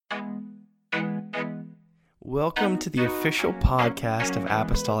Welcome to the official podcast of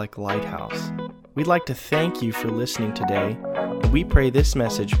Apostolic Lighthouse. We'd like to thank you for listening today, and we pray this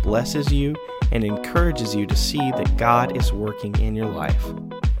message blesses you and encourages you to see that God is working in your life.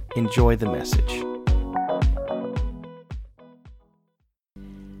 Enjoy the message.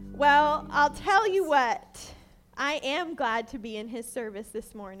 Well, I'll tell you what, I am glad to be in his service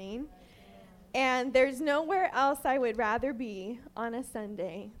this morning, and there's nowhere else I would rather be on a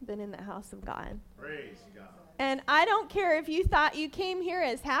Sunday than in the house of God. Praise God. And I don't care if you thought you came here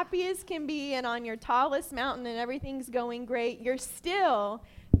as happy as can be and on your tallest mountain and everything's going great, you're still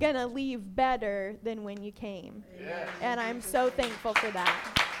going to leave better than when you came. Yes. And I'm so thankful for that.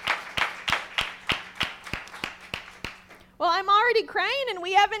 Well, I'm already crying and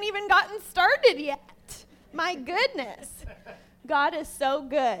we haven't even gotten started yet. My goodness. God is so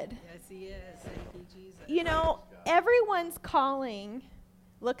good. Yes, he is. Thank you, Jesus. You know, everyone's calling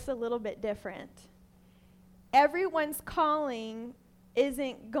looks a little bit different. Everyone's calling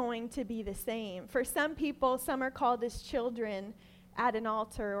isn't going to be the same. For some people, some are called as children at an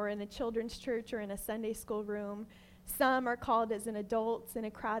altar or in a children's church or in a Sunday school room. Some are called as an adults in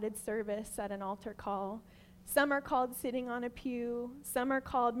a crowded service at an altar call. Some are called sitting on a pew. Some are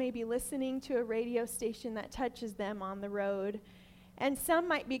called maybe listening to a radio station that touches them on the road. And some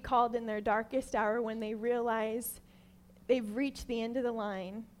might be called in their darkest hour when they realize they've reached the end of the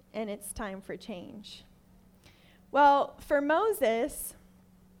line and it's time for change. Well, for Moses,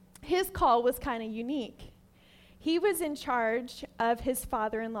 his call was kind of unique. He was in charge of his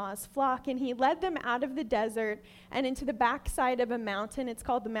father-in-law's flock, and he led them out of the desert and into the backside of a mountain. It's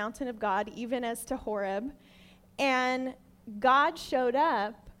called the Mountain of God, even as to Horeb. And God showed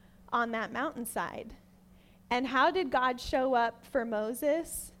up on that mountainside. And how did God show up for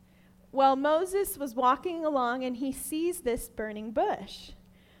Moses? Well, Moses was walking along, and he sees this burning bush.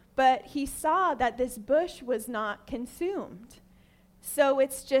 But he saw that this bush was not consumed. So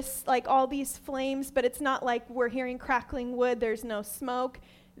it's just like all these flames, but it's not like we're hearing crackling wood. There's no smoke.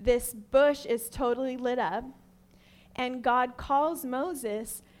 This bush is totally lit up. And God calls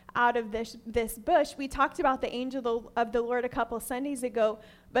Moses out of this bush. We talked about the angel of the Lord a couple Sundays ago,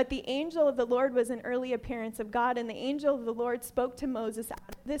 but the angel of the Lord was an early appearance of God, and the angel of the Lord spoke to Moses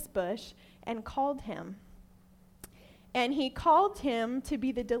out of this bush and called him. And he called him to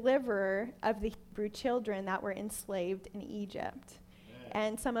be the deliverer of the Hebrew children that were enslaved in Egypt. Amen.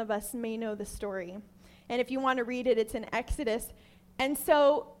 And some of us may know the story. And if you want to read it, it's in Exodus. And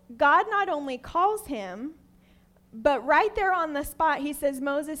so God not only calls him, but right there on the spot, he says,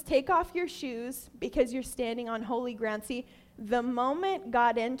 Moses, take off your shoes because you're standing on holy ground. See, the moment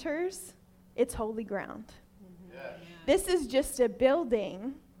God enters, it's holy ground. Mm-hmm. Yes. This is just a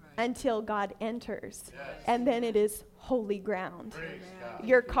building until God enters. Yes. And then it is holy ground.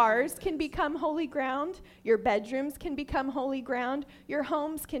 Your cars can become holy ground. Your bedrooms can become holy ground. Your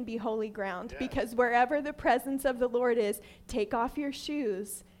homes can be holy ground. Yes. Because wherever the presence of the Lord is, take off your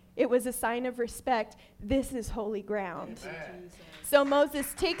shoes. It was a sign of respect. This is holy ground. Amen. So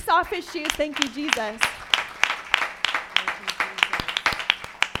Moses takes off his shoes. Thank you, Jesus.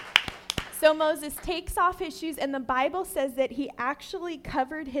 So Moses takes off his shoes, and the Bible says that he actually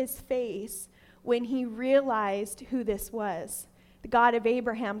covered his face when he realized who this was. The God of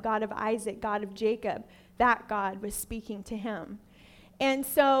Abraham, God of Isaac, God of Jacob, that God was speaking to him. And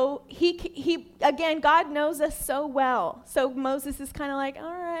so he again, God knows us so well. So Moses is kind of like, all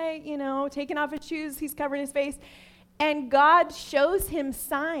right, taking off his shoes, he's covering his face. And God shows him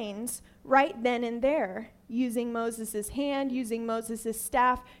signs right then and there, using Moses' hand, using Moses'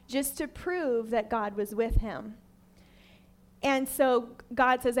 staff, just to prove that God was with him. And so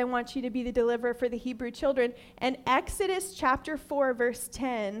God says, I want you to be the deliverer for the Hebrew children. And Exodus chapter 4, verse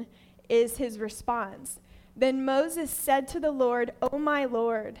 10 is his response. Then Moses said to the Lord, O my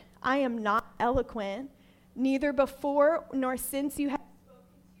Lord, I am not eloquent, neither before nor since you have spoken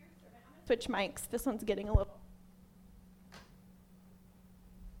to your servant. I'm going to switch mics. This one's getting a little.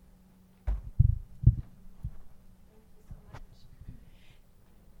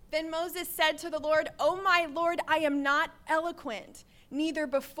 Then Moses said to the Lord, O my Lord, I am not eloquent, neither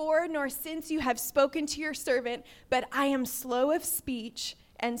before nor since you have spoken to your servant, but I am slow of speech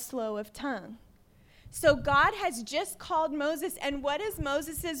and slow of tongue. So God has just called Moses, and what is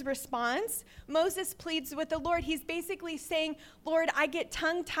Moses' response? Moses pleads with the Lord. He's basically saying, Lord, I get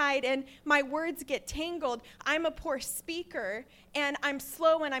tongue-tied and my words get tangled. I'm a poor speaker, and I'm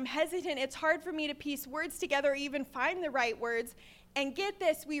slow and I'm hesitant. It's hard for me to piece words together or even find the right words. And get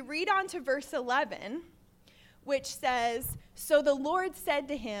this, we read on to verse 11, which says, So the Lord said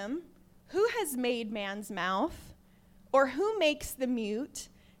to him, Who has made man's mouth? Or who makes the mute,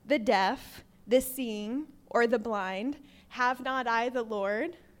 the deaf, the seeing, or the blind? Have not I the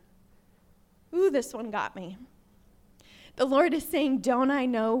Lord? Ooh, this one got me. The Lord is saying, don't I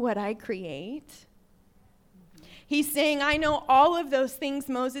know what I create? He's saying, I know all of those things,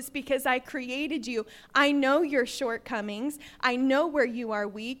 Moses, because I created you. I know your shortcomings. I know where you are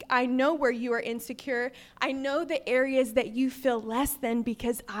weak. I know where you are insecure. I know the areas that you feel less than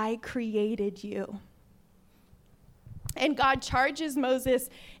because I created you. And God charges Moses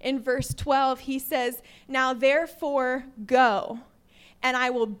in verse 12. He says, now therefore go, and I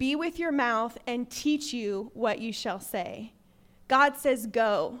will be with your mouth and teach you what you shall say. God says,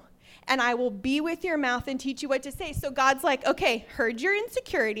 go. And I will be with your mouth and teach you what to say. So God's like, okay, heard your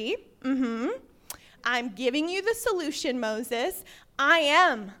insecurity. I'm giving you the solution, Moses. I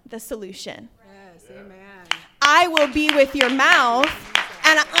am the solution. Yes, amen. I will be with your mouth,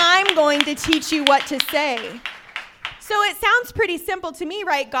 and I'm going to teach you what to say. So it sounds pretty simple to me,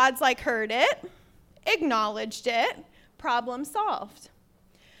 right? God's like, heard it, acknowledged it, problem solved.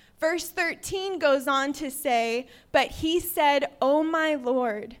 Verse 13 goes on to say, but he said, oh my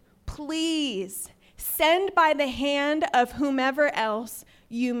Lord, please send by the hand of whomever else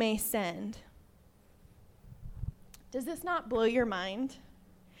you may send. Does this not blow your mind?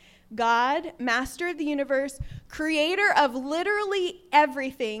 God, master of the universe, creator of literally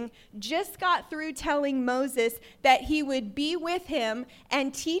everything, just got through telling Moses that he would be with him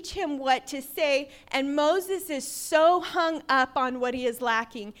and teach him what to say. And Moses is so hung up on what he is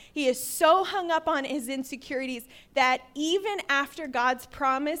lacking. He is so hung up on his insecurities that even after God's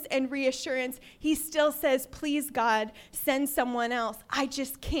promise and reassurance, he still says, please, God, send someone else. I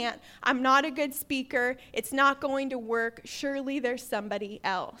just can't. I'm not a good speaker. It's not going to work. Surely there's somebody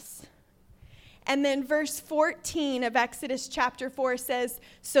else. And then verse 14 of Exodus chapter 4 says,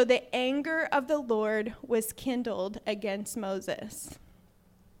 so the anger of the Lord was kindled against Moses.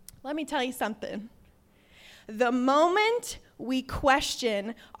 Let me tell you something. The moment we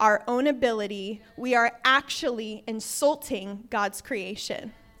question our own ability, we are actually insulting God's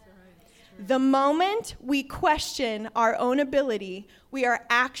creation. The moment we question our own ability, we are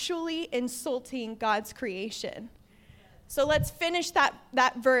actually insulting God's creation. So let's finish that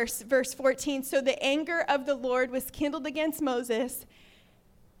verse 14. So the anger of the Lord was kindled against Moses.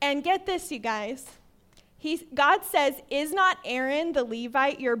 And get this, you guys. God says, is not Aaron the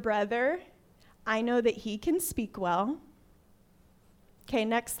Levite your brother? I know that he can speak well. Okay,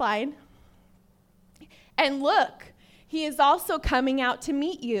 next slide. And look, he is also coming out to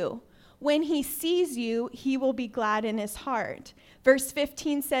meet you. When he sees you, he will be glad in his heart. Verse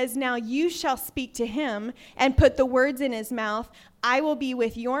 15 says, now you shall speak to him and put the words in his mouth. I will be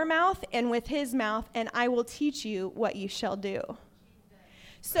with your mouth and with his mouth, and I will teach you what you shall do.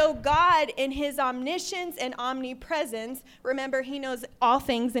 So God, in his omniscience and omnipresence, remember, he knows all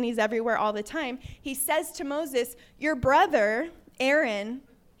things and he's everywhere all the time. He says to Moses, your brother, Aaron,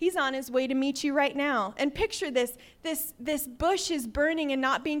 he's on his way to meet you right now. And picture this bush is burning and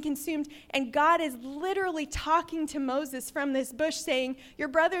not being consumed. And God is literally talking to Moses from this bush saying, your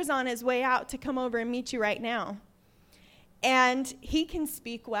brother's on his way out to come over and meet you right now. And he can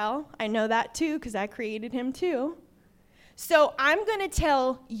speak well. I know that too because I created him too. So I'm going to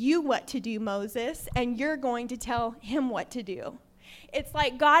tell you what to do, Moses, and you're going to tell him what to do. It's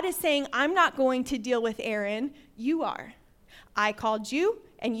like God is saying, I'm not going to deal with Aaron. You are. I called you,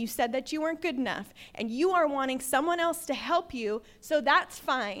 and you said that you weren't good enough, and you are wanting someone else to help you, so that's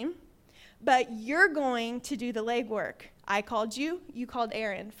fine, but you're going to do the legwork. I called you, you called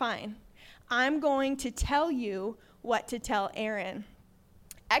Aaron, fine. I'm going to tell you what to tell Aaron.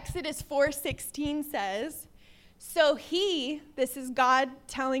 Exodus 4:16 says, so this is God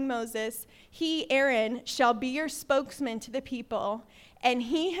telling Moses, he, Aaron, shall be your spokesman to the people, and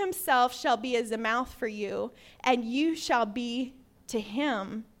he himself shall be as a mouth for you, and you shall be to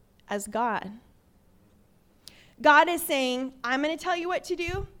him as God. God is saying, I'm going to tell you what to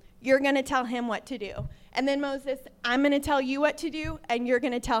do, you're going to tell him what to do. And then Moses, I'm going to tell you what to do, and you're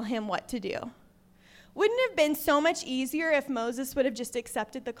going to tell him what to do. Wouldn't it have been so much easier if Moses would have just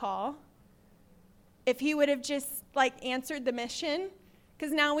accepted the call? If he would have just answered the mission?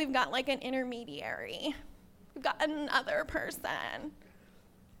 Because now we've got an intermediary. We've got another person.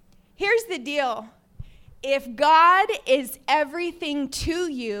 Here's the deal. If God is everything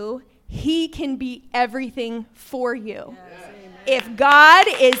to you, he can be everything for you. Yes. If God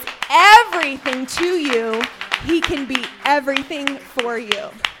is everything to you, he can be everything for you.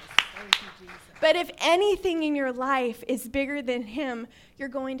 But if anything in your life is bigger than him, you're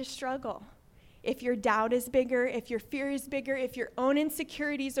going to struggle. If your doubt is bigger, if your fear is bigger, if your own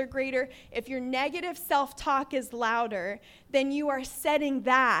insecurities are greater, if your negative self-talk is louder, then you are setting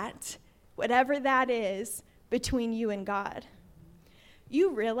that whatever that is, between you and God.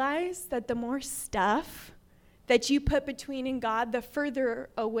 You realize that the more stuff that you put between and God, the further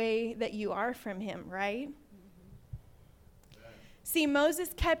away that you are from him, right? See, Moses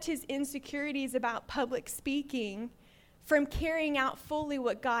kept his insecurities about public speaking from carrying out fully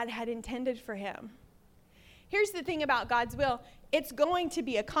what God had intended for him. Here's the thing about God's will. It's going to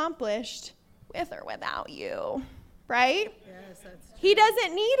be accomplished with or without you, right? Yes, that's true. He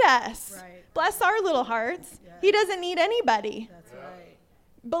doesn't need us. Right. Bless our little hearts. Yes. He doesn't need anybody. That's right.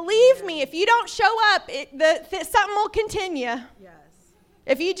 Believe me, if you don't show up, something will continue. Yes.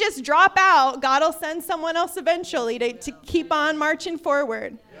 If you just drop out, God will send someone else eventually to keep on marching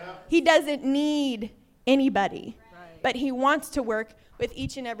forward. Yeah. He doesn't need anybody, Right. but he wants to work with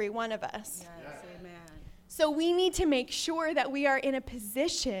each and every one of us. Yes. Amen. So we need to make sure that we are in a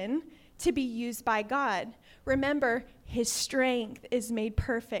position to be used by God. Remember, his strength is made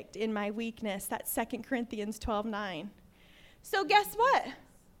perfect in my weakness. That's 2 Corinthians 12:9. So guess what?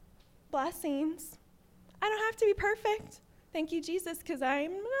 Blessings. I don't have to be perfect. Thank you, Jesus, because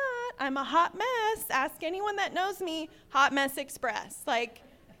I'm not. I'm a hot mess. Ask anyone that knows me. Hot Mess Express. Like,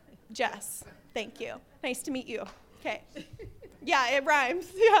 Jess. Thank you. Nice to meet you. Okay. Yeah, it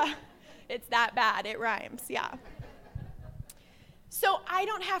rhymes. Yeah. It's that bad. It rhymes. Yeah. So I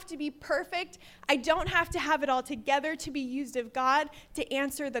don't have to be perfect. I don't have to have it all together to be used of God to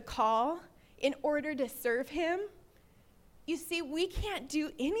answer the call in order to serve him. You see, we can't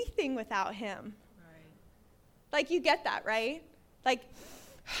do anything without him. Right. Like, you get that, right? Like,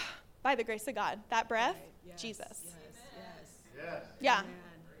 by the grace of God, that breath, Right. Yes. Jesus. Yes. Yes. Yes. Yeah. Amen.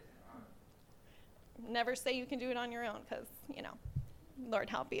 Never say you can do it on your own because, Lord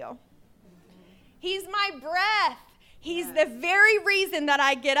help you. He's my breath. He's Yes. the very reason that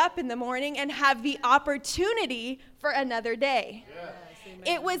I get up in the morning and have the opportunity for another day. Yes. Amen.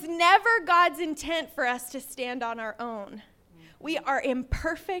 It was never God's intent for us to stand on our own. We are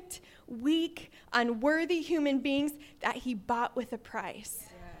imperfect, weak, unworthy human beings that he bought with a price.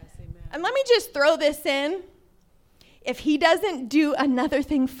 Yes. Amen. And let me just throw this in. If he doesn't do another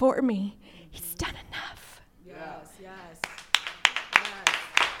thing for me, he's done enough. Yes. Yes. Yes.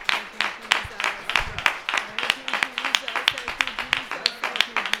 Thank you, Jesus. Thank you,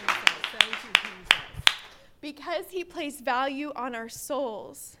 Jesus. Thank you, Jesus. Because he placed value on our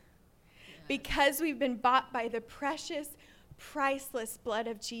souls. Because we've been bought by the precious, priceless blood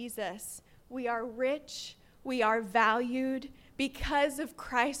of Jesus. We are rich. We are valued because of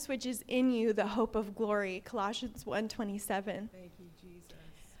Christ, which is in you, the hope of glory. Colossians 1:27. Thank you, Jesus.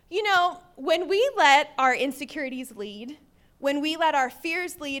 When we let our insecurities lead, when we let our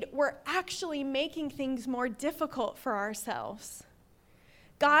fears lead, we're actually making things more difficult for ourselves.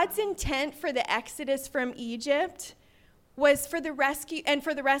 God's intent for the exodus from Egypt was for the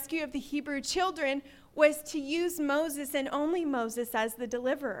rescue of the Hebrew children was to use Moses and only Moses as the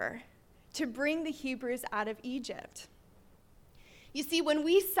deliverer to bring the Hebrews out of Egypt. You see, when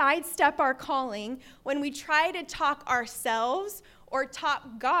we sidestep our calling, when we try to talk ourselves or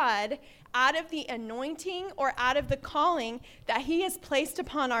talk God out of the anointing or out of the calling that he has placed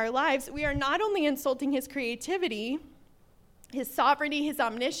upon our lives, we are not only insulting his creativity, his sovereignty, his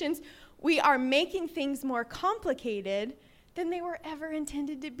omniscience, we are making things more complicated than they were ever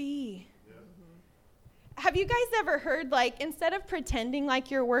intended to be. Yeah. Mm-hmm. Have you guys ever heard, instead of pretending like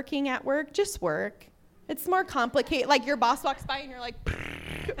you're working at work, just work? It's more complicated. Like, your boss walks by and you're like,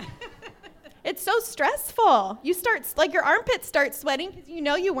 it's so stressful. You start, your armpits start sweating because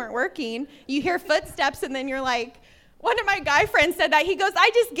you weren't working. You hear footsteps and then you're like, one of my guy friends said that. He goes,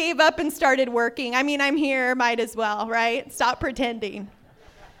 I just gave up and started working. I mean, I'm here, might as well, right? Stop pretending.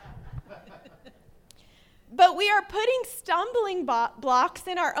 But we are putting stumbling blocks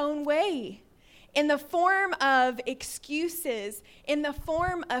in our own way, in the form of excuses, in the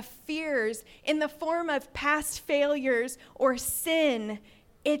form of fears, in the form of past failures or sin.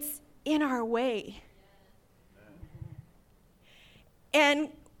 It's in our way. And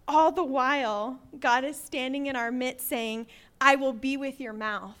all the while, God is standing in our midst saying, I will be with your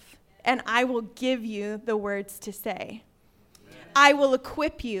mouth, and I will give you the words to say. I will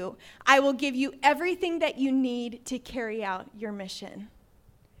equip you. I will give you everything that you need to carry out your mission,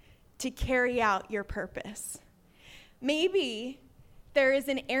 to carry out your purpose. Maybe there is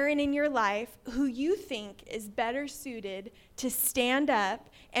an Aaron in your life who you think is better suited to stand up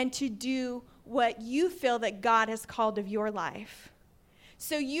and to do what you feel that God has called of your life.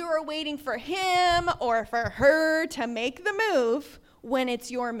 So you are waiting for him or for her to make the move when it's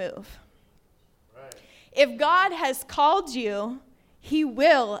your move. Right. If God has called you, he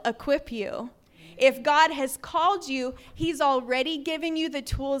will equip you. If God has called you, he's already given you the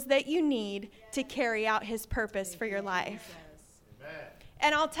tools that you need to carry out his purpose for your life.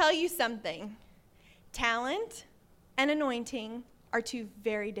 And I'll tell you something. Talent and anointing are two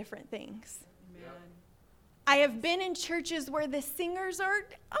very different things. Amen. I have been in churches where the singers are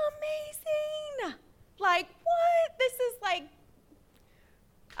amazing. Like, what? This is like,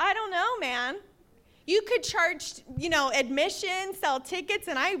 I don't know, man. You could charge, admission, sell tickets,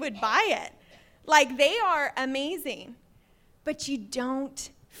 and I would buy it. Like, they are amazing. But you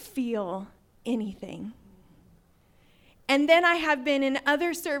don't feel anything. And then I have been in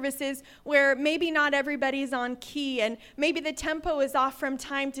other services where maybe not everybody's on key and maybe the tempo is off from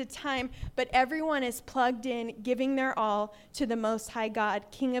time to time, but everyone is plugged in, giving their all to the Most High God,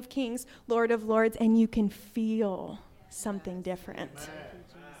 King of Kings, Lord of Lords, and you can feel something different.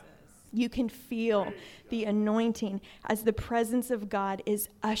 You can feel the anointing as the presence of God is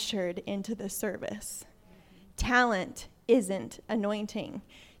ushered into the service. Talent isn't anointing.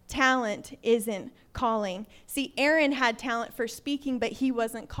 Talent isn't calling. See, Aaron had talent for speaking, but he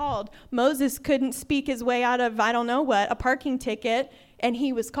wasn't called. Moses couldn't speak his way out of, I don't know what, a parking ticket, and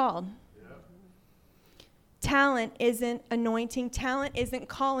he was called. Yep. Talent isn't anointing. Talent isn't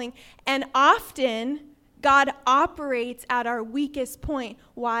calling. And often, God operates at our weakest point.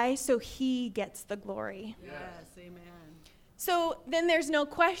 Why? So he gets the glory. Yes, amen. So then there's no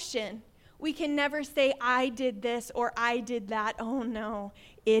question. We can never say, I did this or I did that. Oh, no.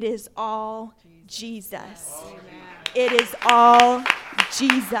 It is all Jesus. It is all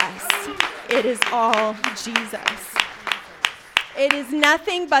Jesus. It is all Jesus. It is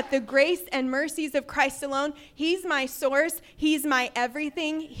nothing but the grace and mercies of Christ alone. He's my source. He's my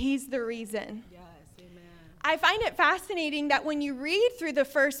everything. He's the reason. Yes, amen. I find it fascinating that when you read through the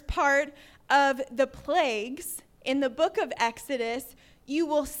first part of the plagues in the book of Exodus, you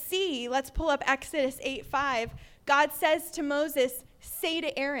will see, let's pull up Exodus 8:5. God says to Moses, say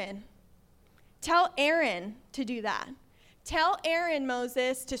to Aaron, tell Aaron to do that. Tell Aaron,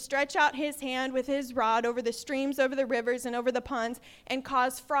 Moses, to stretch out his hand with his rod over the streams, over the rivers, and over the ponds, and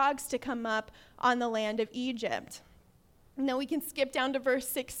cause frogs to come up on the land of Egypt. Now we can skip down to verse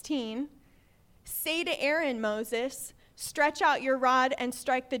 16. Say to Aaron, Moses, stretch out your rod and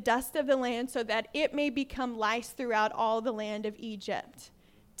strike the dust of the land so that it may become lice throughout all the land of Egypt.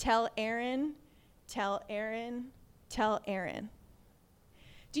 Tell Aaron, tell Aaron, tell Aaron.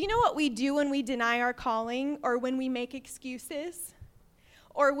 Do you know what we do when we deny our calling or when we make excuses?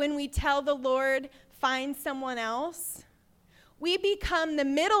 Or when we tell the Lord, find someone else? We become the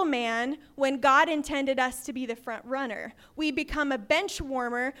middleman when God intended us to be the front runner. We become a bench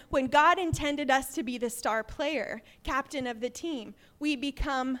warmer when God intended us to be the star player, captain of the team. We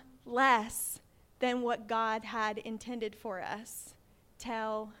become less than what God had intended for us.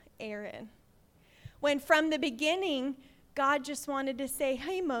 Tell Aaron. When from the beginning, God just wanted to say,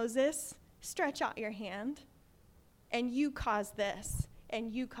 hey, Moses, stretch out your hand, and you cause this,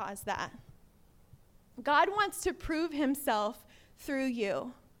 and you cause that. God wants to prove himself through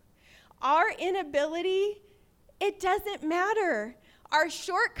you. Our inability, it doesn't matter. Our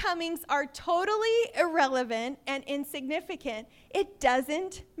shortcomings are totally irrelevant and insignificant. It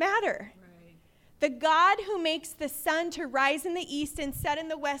doesn't matter. Right. The God who makes the sun to rise in the east and set in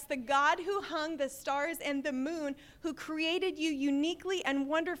the west, the God who hung the stars and the moon, who created you uniquely and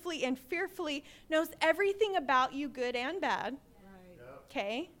wonderfully and fearfully, knows everything about you, good and bad. Right.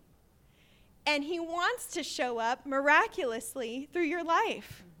 Okay? And he wants to show up miraculously through your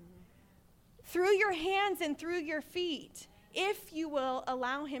life, through your hands and through your feet. If you will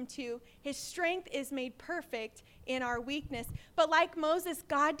allow him to, his strength is made perfect in our weakness. But like Moses,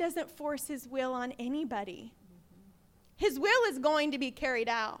 God doesn't force his will on anybody. His will is going to be carried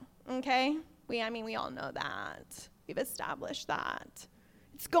out, okay? We all know that. We've established that.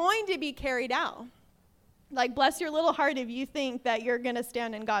 It's going to be carried out. Like, bless your little heart if you think that you're going to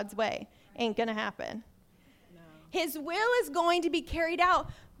stand in God's way. Ain't going to happen. No. His will is going to be carried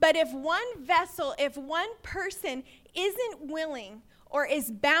out. But if one vessel, if one person isn't willing or is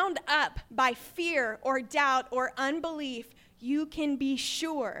bound up by fear or doubt or unbelief, you can be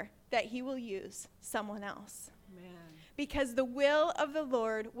sure that he will use someone else. Amen. Because the will of the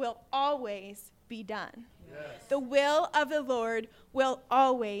Lord will always be done. Yes. The will of the Lord will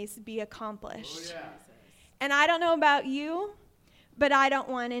always be accomplished. Oh, yeah. And I don't know about you, but I don't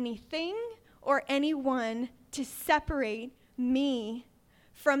want anything or anyone to separate me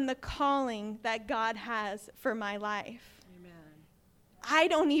from the calling that God has for my life. Amen. I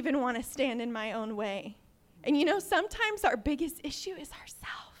don't even want to stand in my own way. And sometimes our biggest issue is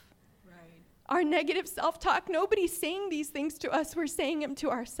ourself. Right. Our negative self-talk. Nobody's saying these things to us. We're saying them to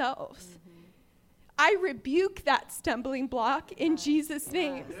ourselves. I rebuke that stumbling block in Jesus'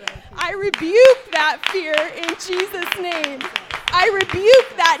 name. I rebuke that fear in Jesus' name. I rebuke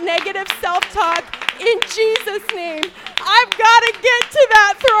that negative self-talk in Jesus' name. I've got to get to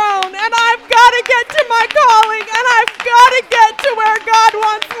that throne, and I've got to get to my calling, and I've got to get to where God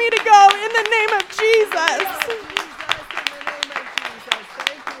wants me to go in the name of Jesus.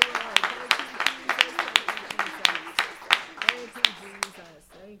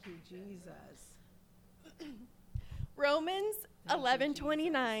 Thank you, Jesus. Romans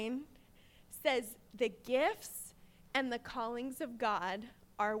 11:29 says the gifts and the callings of God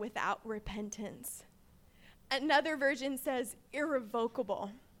are without repentance. Another version says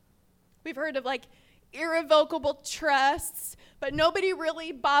irrevocable. We've heard of like irrevocable trusts, but nobody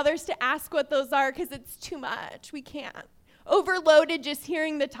really bothers to ask what those are because it's too much. We can't. Overloaded just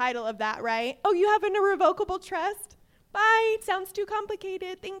hearing the title of that, right? Oh, you have an irrevocable trust? Bye. Sounds too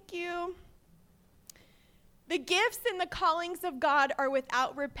complicated. Thank you. The gifts and the callings of God are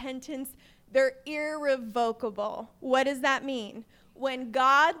without repentance. They're irrevocable. What does that mean? When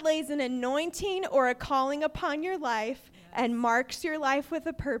God lays an anointing or a calling upon your life and marks your life with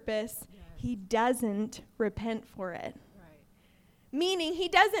a purpose, he doesn't repent for it. Right. Meaning he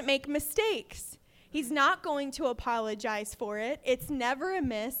doesn't make mistakes. He's not going to apologize for it. It's never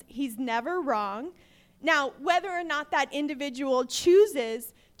amiss. He's never wrong. Now, whether or not that individual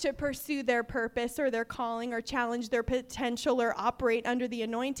chooses to pursue their purpose or their calling or challenge their potential or operate under the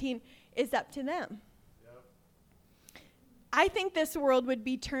anointing is up to them. Yep. I think this world would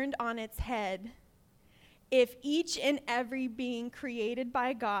be turned on its head if each and every being created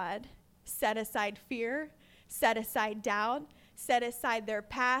by God set aside fear, set aside doubt, set aside their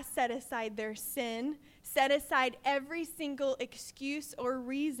past, set aside their sin, set aside every single excuse or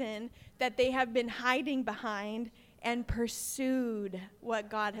reason that they have been hiding behind and pursued what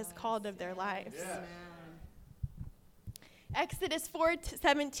God has called of their lives. Yes. Exodus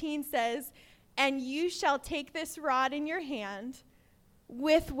 4:17 says, "And you shall take this rod in your hand,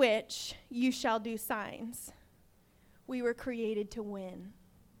 with which you shall do signs." We were created to win.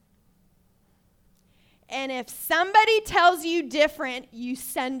 And if somebody tells you different, you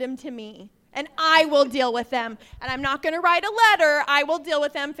send them to me, and I will deal with them. And I'm not going to write a letter. I will deal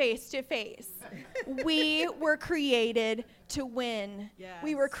with them face to face. We were created to win. Yes.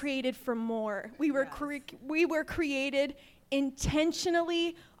 We were created for more. We were created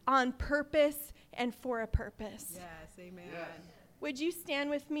intentionally, on purpose, and for a purpose. Yes, amen. Yes. Would you stand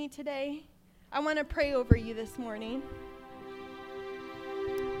with me today? I want to pray over you this morning.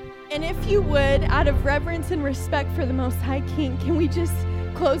 And if you would, out of reverence and respect for the Most High King, can we just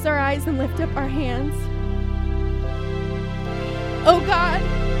close our eyes and lift up our hands? Oh God,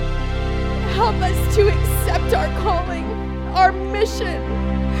 help us to accept our calling, our mission.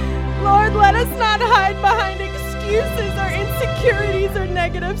 Lord, let us not hide behind excuses or insecurities or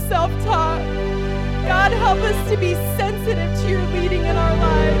negative self-talk. God, help us to be sensitive to your leading in our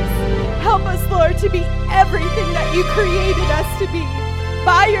lives. Help us, Lord, to be everything that you created us to be,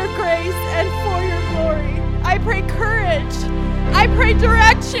 by your grace and for your glory. I pray courage. I pray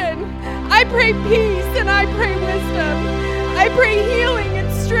direction. I pray peace, and I pray wisdom. I pray healing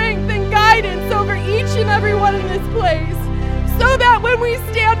and strength and guidance over each and every one in this place, so that when we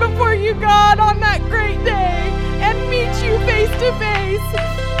stand before you, God, on that great day and meet you face to face,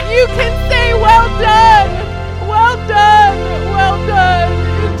 you can say, well done, well done, well done.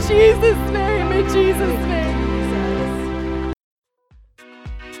 In Jesus' name, in Jesus' name.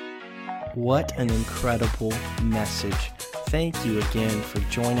 What an incredible message. Thank you again for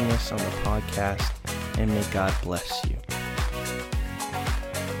joining us on the podcast, and may God bless you.